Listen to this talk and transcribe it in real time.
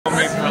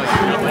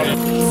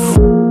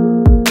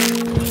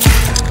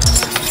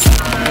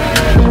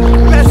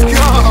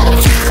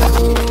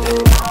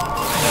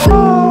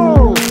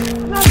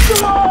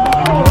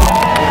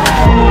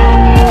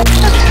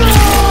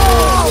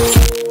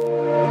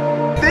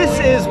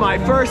is my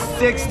first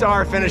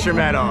 6-star finisher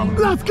medal.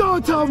 Let's go,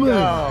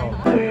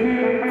 Thomas!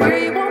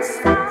 We won't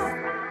stop.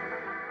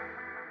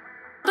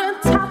 The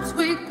tops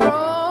we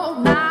grow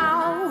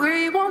now.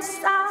 We won't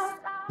stop.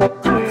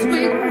 Tops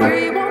we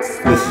won't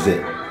stop. This is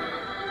it.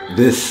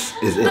 This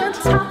is it. The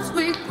tops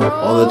we grow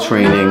All the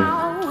training,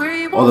 now.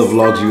 We all the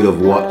won't vlogs you would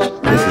have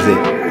watched, this is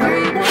it.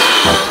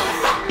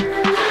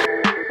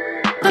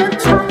 The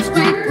tops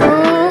we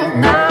grow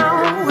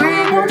now. We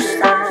won't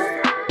stop.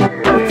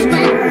 Tops we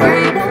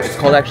won't It's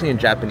called actually in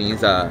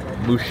Japanese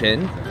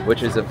mushin,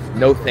 which is of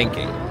no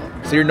thinking.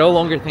 So you're no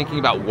longer thinking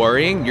about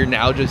worrying, you're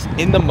now just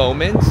in the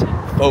moment,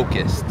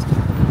 focused.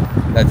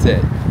 That's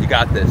it. You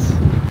got this.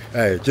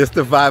 Hey, just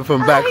the vibe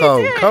from back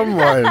home. Come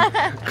on.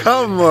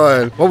 Come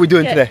on. What are we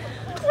doing today?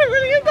 We're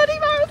running a buddy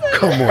marathon.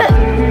 Come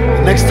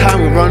on. Next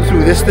time we run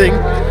through this thing,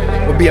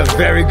 will be a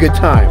very good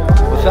time.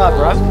 What's up,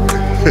 bro?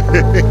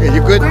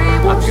 You good?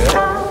 I'm good.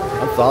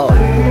 I'm solid.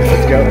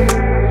 Let's go.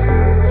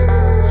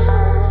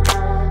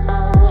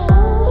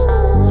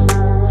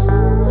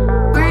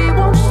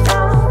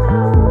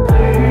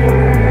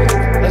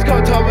 Let's go,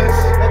 Thomas.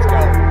 Let's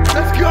go.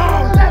 Let's go.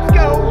 Let's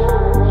go.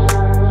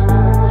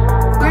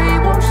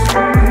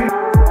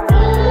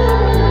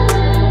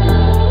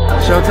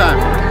 Showtime.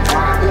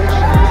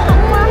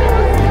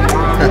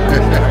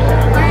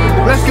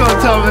 Let's go,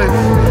 Thomas.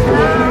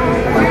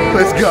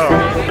 Let's go.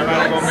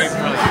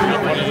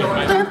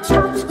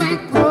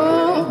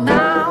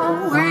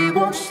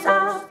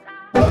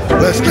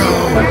 Let's go.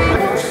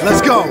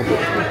 Let's go.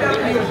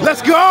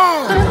 Let's go.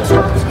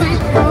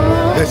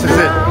 This is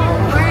it.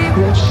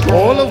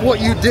 All of what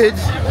you did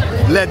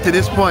led to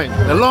this point.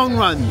 The long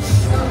runs,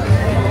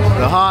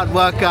 the hard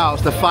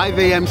workouts, the 5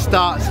 a.m.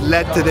 starts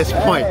led to this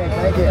point.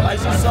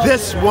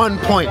 This one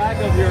point.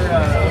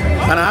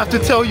 And I have to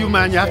tell you,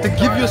 man, you have to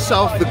give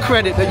yourself the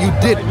credit that you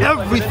did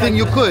everything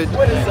you could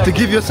to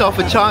give yourself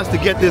a chance to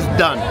get this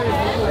done.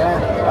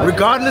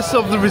 Regardless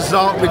of the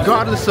result,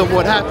 regardless of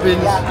what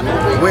happens,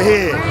 we're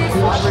here.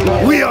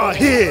 We are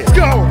here. Let's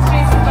go.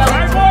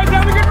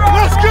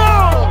 Let's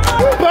go.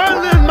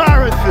 Berlin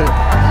Marathon.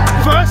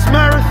 First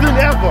marathon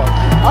ever.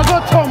 I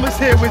got Thomas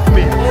here with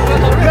me.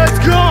 Let's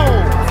go.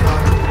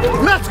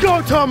 Let's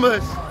go,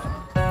 Thomas.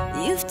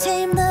 You've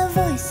tamed the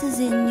voices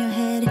in your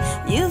head.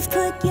 You've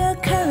put your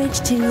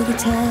courage to the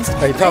test.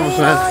 Hey, Thomas,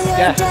 man.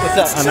 Yeah,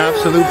 what's up? An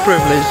absolute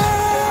privilege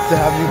to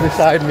have you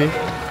beside me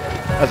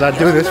as I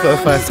do this for the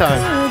first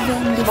time.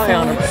 It's my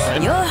honor, my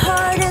friend. Your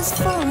heart is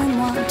full and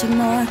wanting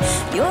more.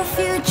 Your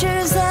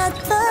future's at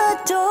the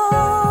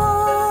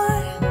door.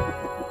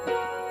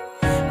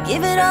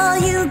 Give it all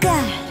you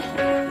got.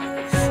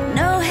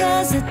 No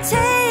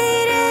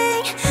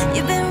hesitating.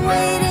 You've been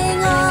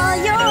waiting all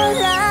your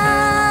life.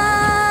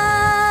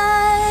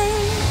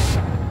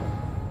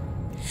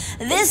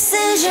 This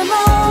is your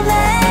moment.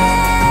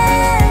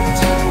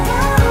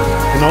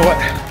 You know what?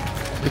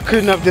 You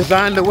couldn't have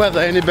designed the weather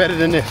any better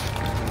than this.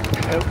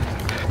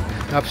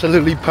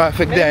 Absolutely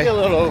perfect day. Maybe a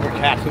little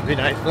overcast would be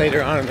nice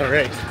later on in the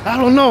race. I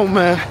don't know,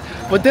 man.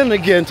 But then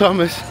again,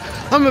 Thomas,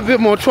 I'm a bit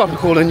more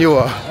tropical than you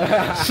are.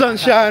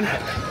 Sunshine,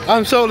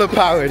 I'm solar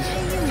powered.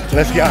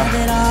 Let's go.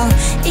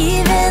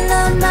 Even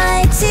the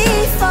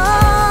mighty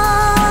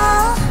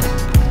fall.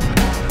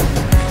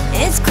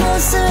 It's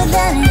closer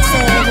than it's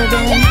ever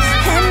been.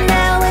 And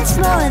now it's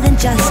more than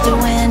just a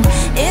win.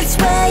 It's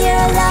where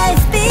your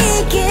life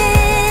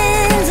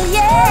begins.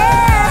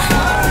 Yeah.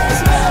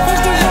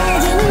 There's no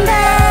holding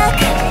back.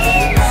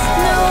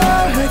 No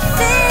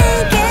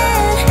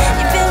overthinking.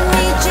 You've been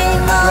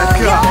reaching all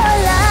your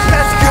life.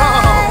 Let's go.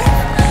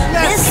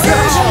 This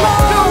is your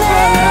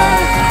moment.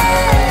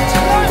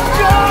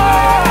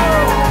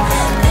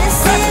 This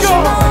is your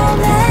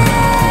moment.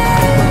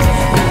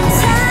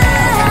 Time.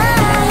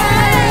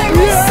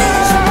 This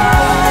is your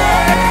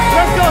moment.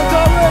 Let's go,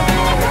 Thomas.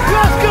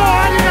 Let's go,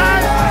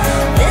 Adidas.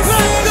 This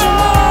is your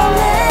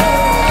moment.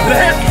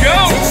 Let's go!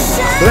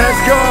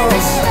 Let's go.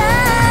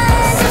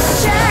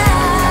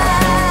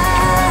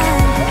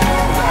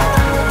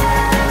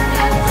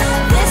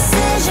 This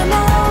is your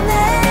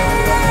moment.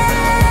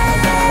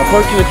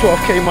 Approaching the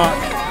 12K mark.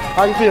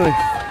 How you feeling?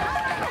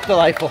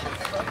 Delightful.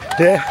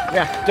 Yeah.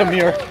 Yeah,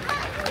 demure.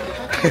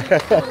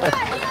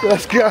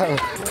 Let's go.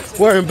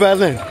 We're in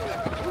Berlin,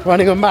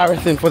 running a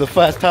marathon for the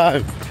first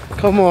time.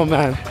 Come on,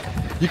 man.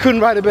 You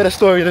couldn't write a better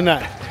story than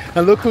that.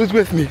 And look who's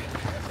with me.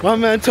 My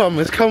man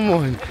Thomas, come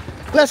on.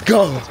 Let's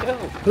go.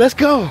 Let's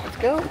go.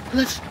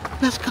 Let's go.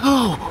 Let's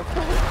go.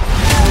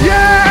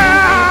 Yeah!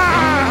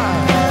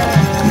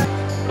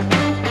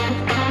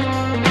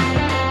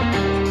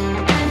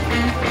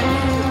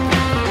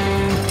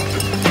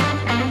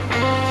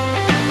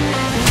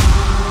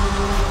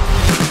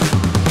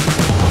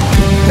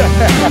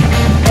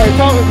 Hey,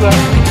 Thomas, man.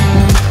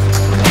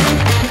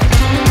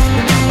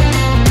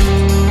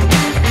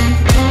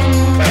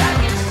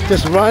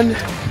 Just run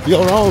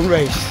your own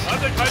race.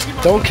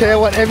 Don't care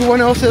what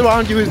everyone else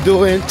around you is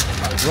doing.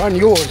 Run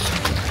yours.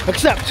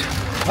 Except,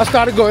 I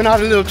started going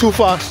out a little too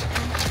fast,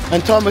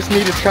 and Thomas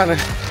needed to kind of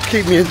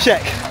keep me in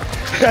check.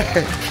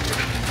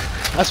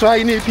 That's why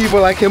you need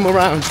people like him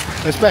around,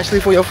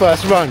 especially for your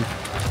first run.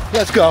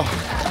 Let's go.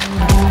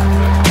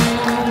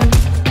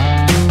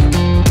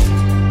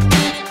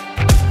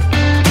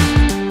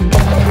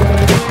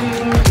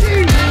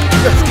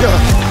 Let's go.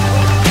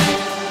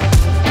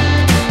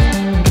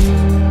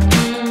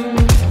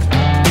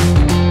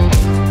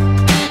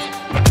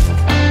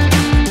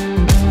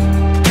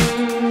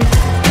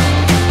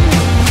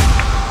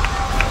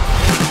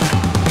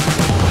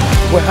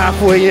 We're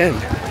halfway in.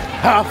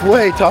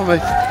 Halfway,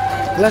 Thomas.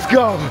 Let's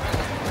go.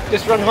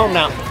 Just run home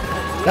now.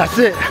 That's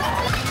it.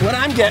 What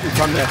I'm getting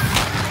from this,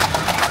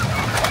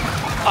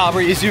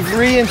 Aubrey, is you've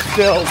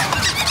reinstilled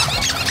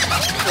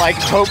like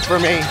hope for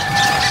me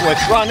with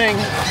running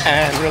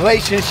and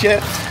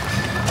relationships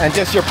and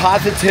just your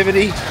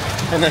positivity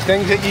and the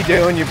things that you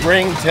do and you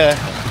bring to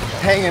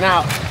hanging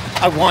out.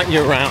 I want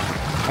you around.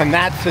 And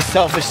that's the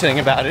selfish thing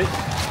about it,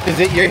 is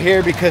that you're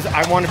here because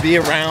I want to be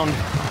around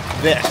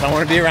this. I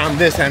want to be around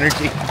this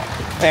energy.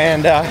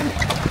 And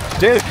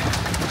dude,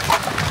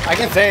 I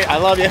can say I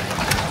love you.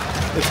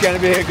 It's going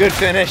to be a good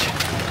finish,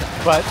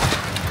 but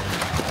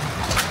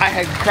I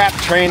had crap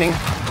training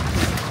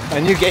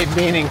and you gave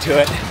meaning to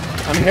it.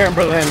 I'm here in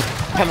Berlin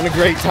having a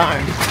great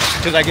time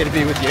because I get to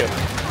be with you.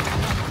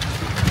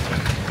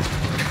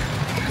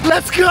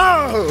 Let's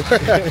go!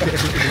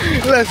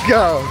 Let's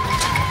go.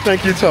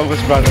 Thank you,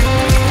 Thomas, brother.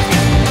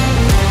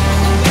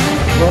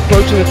 We're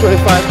approaching the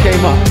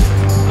 25K mark.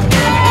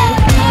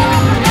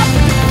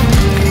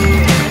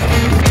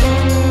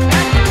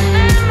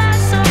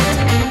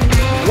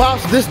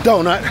 Whilst this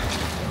donut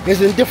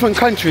is in different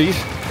countries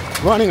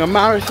running a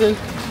marathon,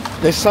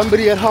 there's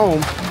somebody at home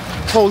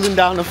holding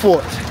down the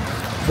fort,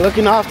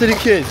 looking after the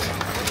kids,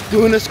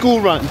 doing the school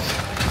runs,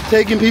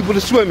 taking people to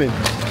swimming.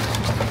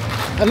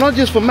 And not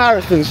just for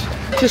marathons,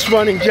 just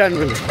running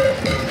generally.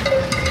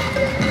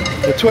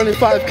 The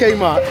 25K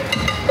mark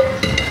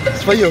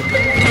is for you.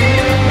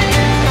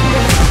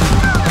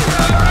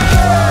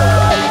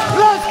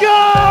 Let's go!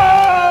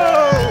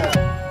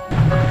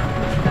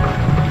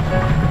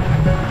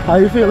 How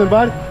you feeling,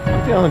 bud?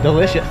 I'm feeling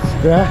delicious.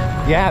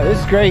 Yeah? Yeah, this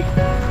is great.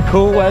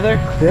 Cool weather,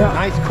 Yeah.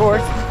 nice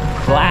course,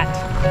 flat.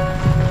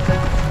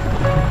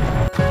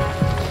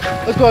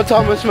 Let's go,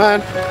 Thomas,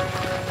 man.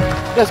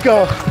 Let's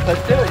go.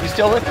 Let's do it. You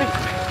still with me?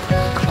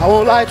 I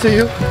won't lie to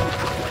you.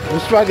 I'm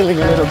struggling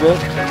a little bit.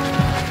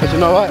 But you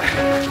know what?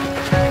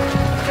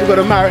 We've got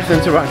a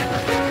marathon to run.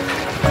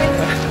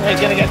 We're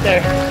gonna get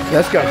there.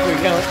 Let's go.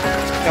 We're going.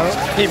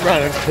 Keep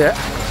running. Yeah.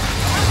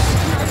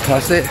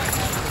 That's it.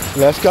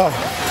 Let's go.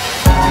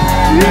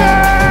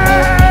 Yeah!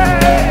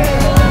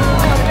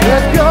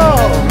 Let's go!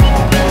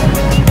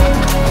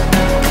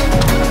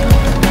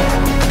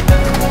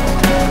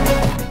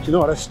 You know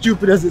what, as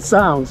stupid as it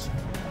sounds,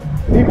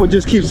 people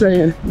just keep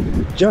saying,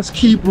 just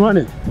keep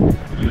running.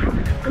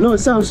 I know it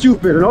sounds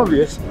stupid and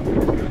obvious,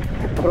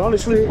 but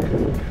honestly,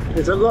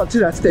 there's a lot to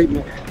that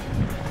statement.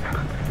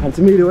 And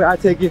to me, the way I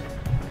take it,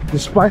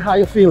 despite how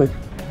you're feeling,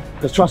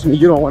 because trust me,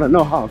 you don't want to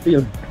know how I'm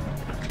feeling,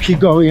 keep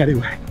going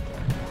anyway.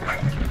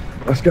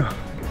 Let's go.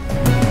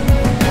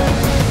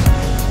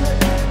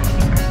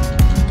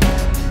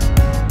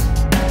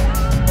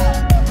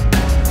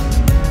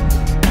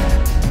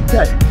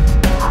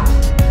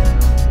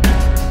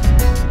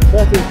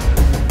 Okay.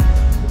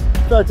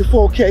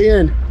 34K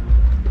in.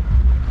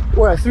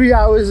 We're at 3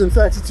 hours and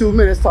 32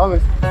 minutes,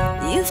 Thomas.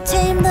 You've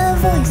tamed the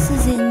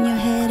voices in your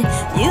head.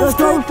 You've Let's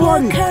go, put your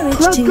buddy. courage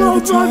Let's to go,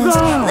 the test.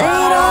 brother.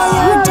 Laid all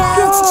your Let's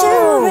doubts go. to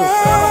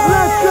rest.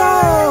 Let's go!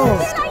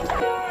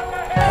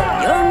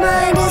 Your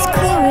mind is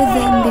clearer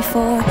than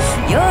before.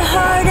 Your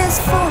heart is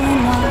full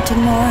and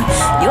wanting more.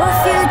 Your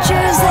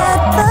future's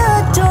at the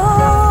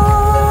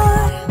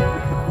door.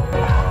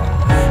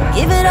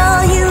 Give it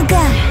all you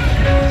got.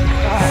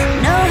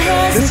 No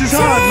hesitation. This is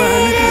hard, man.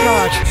 This is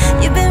hard.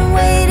 You've been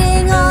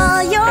waiting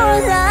all your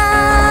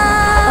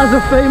life. As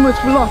a famous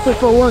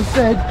philosopher once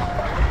said,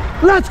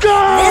 let's go!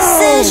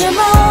 This is your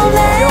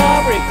moment. Yo,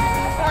 Aubrey,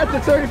 at the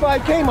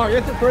 35K mark,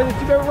 that's the furthest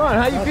you've ever run.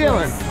 How you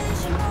feeling?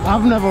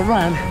 I've never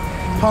ran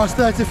past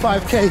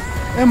 35K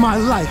in my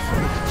life.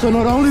 So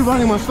not only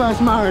running my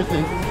first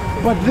marathon,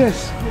 but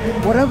this,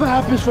 whatever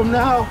happens from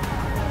now,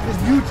 is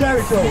new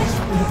territory.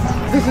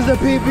 This is a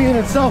PB in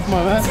itself,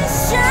 my man.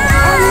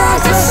 Shine,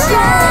 to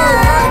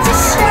shine, to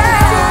shine.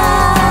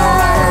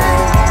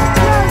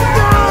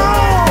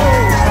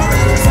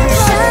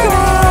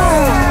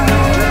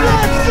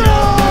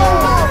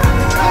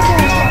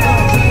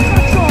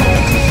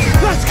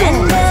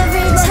 And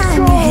every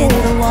time you hit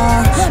the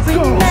wall,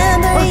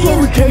 remember you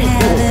can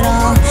have it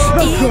all.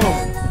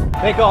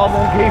 Thank all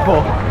them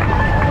people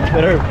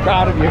that are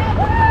proud of you. You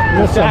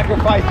Yes, sir.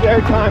 sacrificed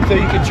their time so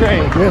you could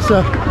train. Yes,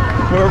 sir.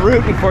 We're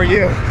rooting for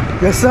you.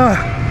 Yes, sir.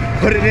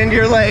 Put it into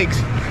your legs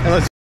and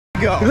let's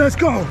go. Let's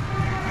go.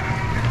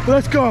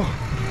 Let's go.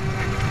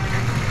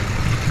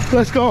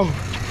 Let's go.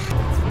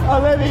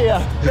 Olivia,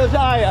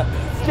 Josiah,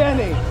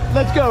 Jenny,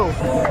 let's go.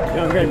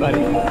 You're doing great,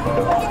 buddy. There's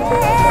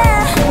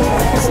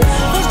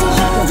no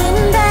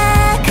holding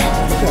back,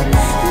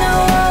 no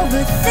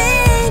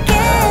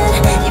overthinking.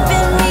 You've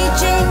been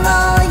reaching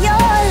all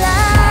your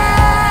life.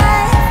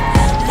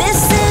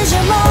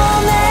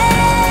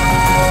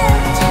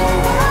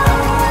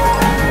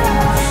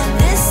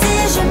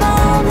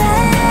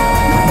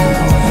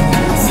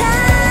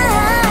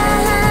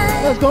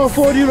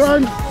 40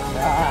 runs?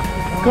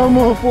 Come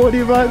on,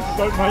 40 runs.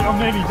 Look, mate, I'm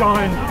nearly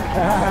dying.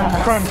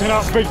 Cramping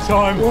up big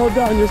time. Well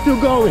done, you're still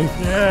going.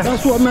 Yeah.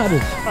 That's what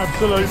matters.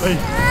 Absolutely.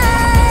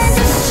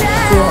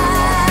 Yeah.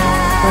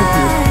 Thank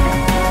you.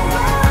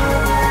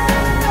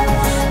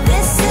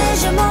 This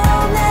is your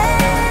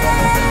moment.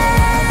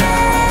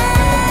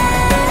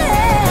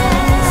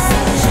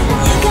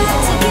 You got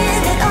to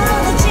give it all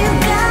that you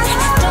got.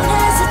 Don't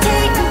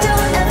hesitate and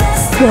don't ever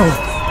stop. So,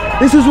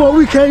 this is what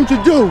we came to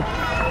do.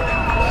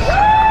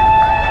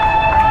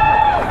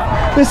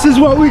 This is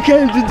what we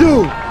came to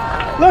do.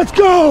 Let's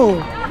go.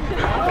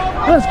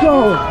 Let's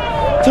go.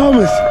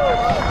 Thomas,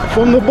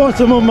 from the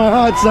bottom of my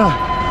heart, sir,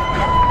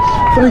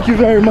 thank you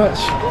very much.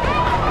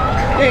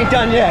 You ain't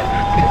done yet.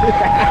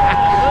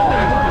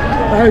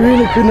 I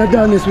really couldn't have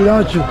done this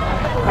without you.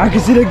 I can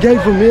see the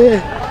gate from here.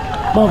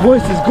 My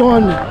voice is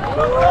gone.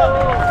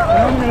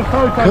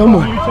 Come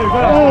on.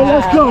 Oh,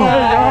 let's go.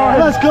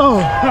 Let's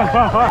go.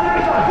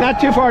 Not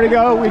too far to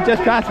go. We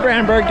just passed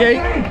Brandenburg Gate.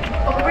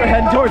 We're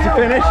heading towards the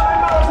finish.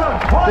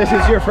 This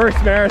is your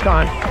first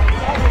marathon.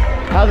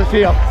 How's it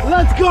feel?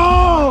 Let's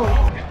go.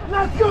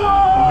 Let's go.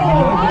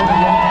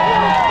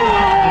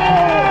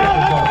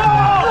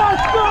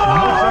 Let's go.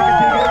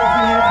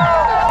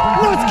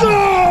 Let's go.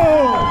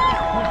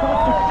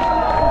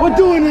 We're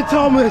doing it,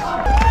 Thomas.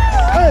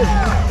 Hey,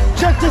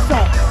 check this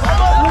out.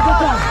 Look at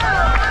that.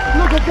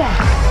 Look at that.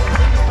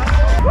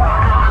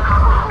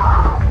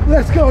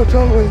 Let's go,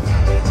 Thomas.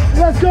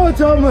 Let's go,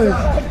 Thomas.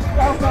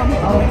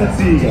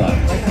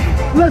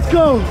 Let's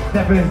go.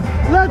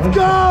 Let's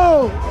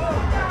go.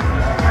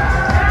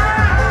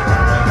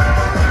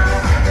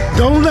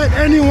 Don't let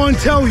anyone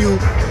tell you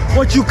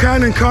what you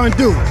can and can't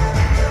do.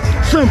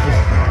 Simple.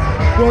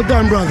 Well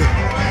done, brother.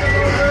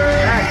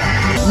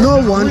 No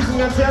one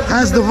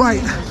has the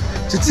right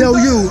to tell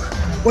you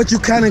what you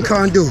can and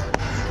can't do,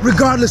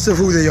 regardless of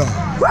who they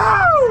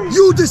are.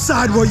 You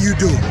decide what you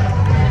do.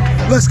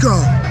 Let's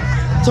go.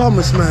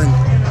 Thomas, man.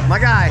 My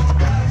guy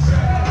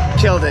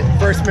killed it.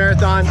 First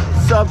marathon,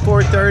 sub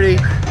 4:30,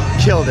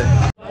 killed it.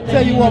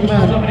 Tell you what,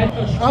 man,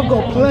 I've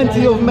got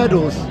plenty of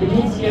medals,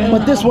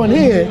 but this one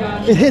here,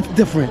 it hits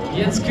different.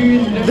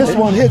 This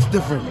one hits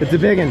different. It's a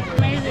big one.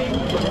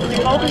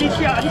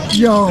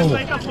 Yo,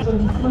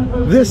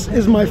 this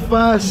is my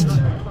first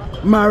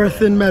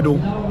marathon medal.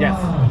 Yes.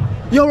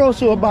 You're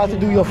also about to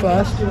do your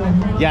first.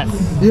 Yes.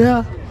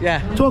 Yeah?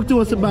 Yeah. Talk to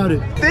us about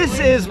it. This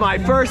is my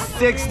first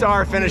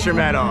 6-star finisher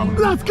medal.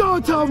 Let's go,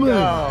 Thomas.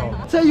 Go.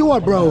 Tell you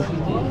what, bro.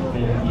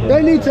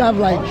 They need to have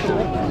like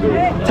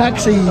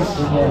taxis,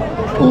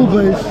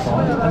 Ubers,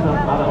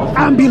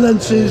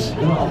 ambulances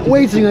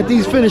waiting at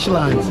these finish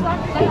lines.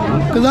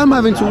 Because I'm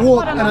having to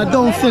walk and I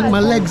don't think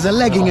my legs are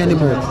legging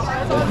anymore.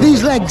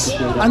 These legs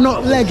are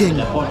not legging.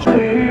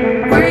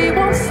 We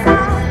won't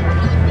stop.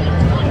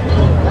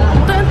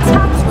 The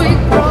tops we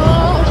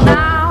grow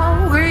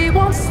now. We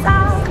won't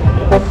stop.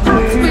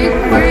 Tops we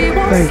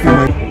won't Thank you,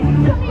 stop. mate.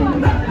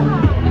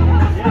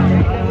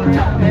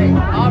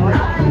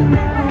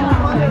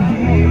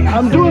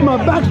 I'm doing my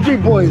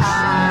Backstreet Boys.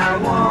 I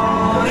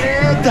want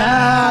it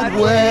that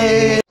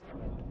way.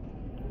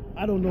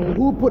 I don't know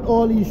who put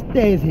all these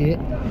stairs here.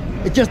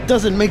 It just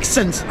doesn't make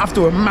sense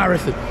after a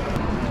marathon.